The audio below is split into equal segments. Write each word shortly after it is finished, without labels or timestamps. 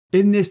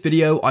In this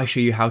video, I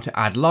show you how to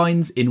add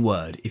lines in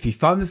Word. If you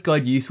found this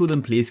guide useful,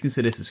 then please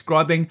consider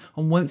subscribing,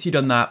 and once you've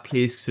done that,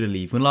 please consider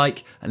leaving a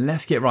like, and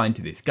let's get right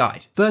into this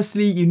guide.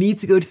 Firstly, you need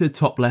to go to the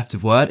top left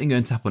of Word and go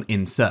and tap on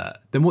Insert.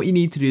 Then what you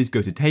need to do is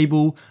go to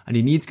Table, and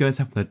you need to go and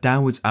tap on the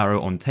downwards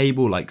arrow on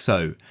Table like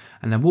so.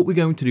 And then what we're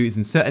going to do is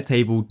insert a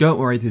table. Don't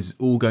worry, this is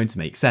all going to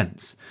make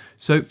sense.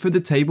 So for the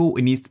table,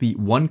 it needs to be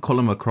 1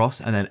 column across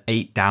and then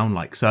 8 down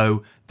like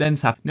so. Then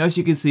tap. Now as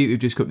you can see, we've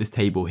just got this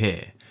table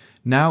here.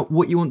 Now,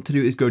 what you want to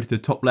do is go to the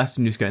top left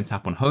and just go and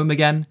tap on Home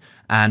again.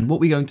 And what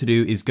we're going to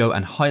do is go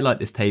and highlight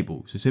this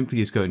table. So simply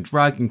just go and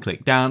drag and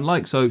click down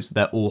like so, so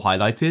they're all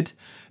highlighted.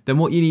 Then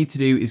what you need to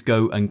do is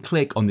go and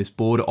click on this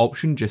border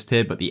option just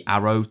here, but the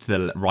arrow to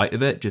the right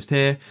of it just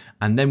here.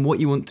 And then what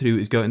you want to do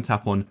is go and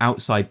tap on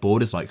outside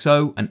borders like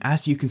so. And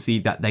as you can see,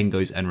 that then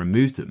goes and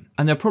removes them.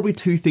 And there are probably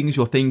two things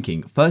you're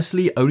thinking.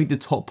 Firstly, only the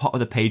top part of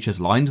the page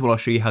has lines. Well, I'll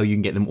show you how you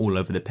can get them all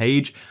over the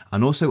page.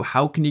 And also,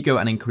 how can you go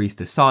and increase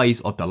the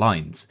size of the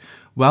lines?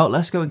 Well,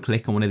 let's go and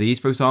click on one of these,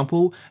 for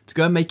example. To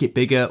go and make it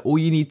bigger, all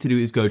you need to do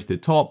is go to the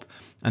top,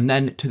 and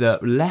then to the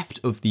left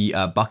of the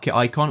bucket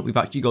icon, we've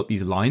actually got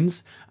these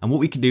lines. And what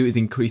we can do is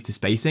increase the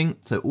spacing.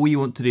 So all you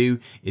want to do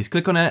is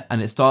click on it,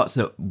 and it starts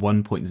at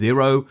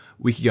 1.0.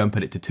 We could go and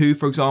put it to 2,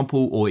 for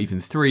example, or even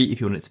 3 if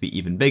you want it to be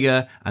even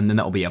bigger, and then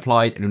that will be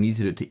applied, and you'll need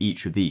to do it to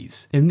each of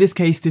these. In this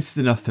case, this is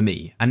enough for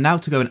me. And now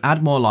to go and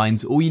add more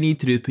lines, all you need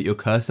to do is put your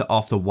cursor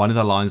after one of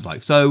the lines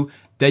like so.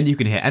 Then you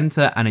can hit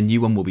enter and a new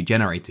one will be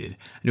generated.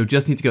 And you'll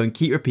just need to go and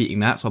keep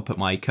repeating that. So I'll put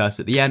my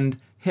cursor at the end,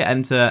 hit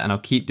enter, and I'll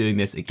keep doing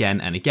this again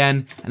and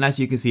again. And as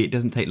you can see, it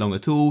doesn't take long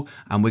at all.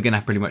 And we're going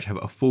to pretty much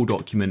have a full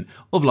document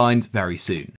of lines very soon.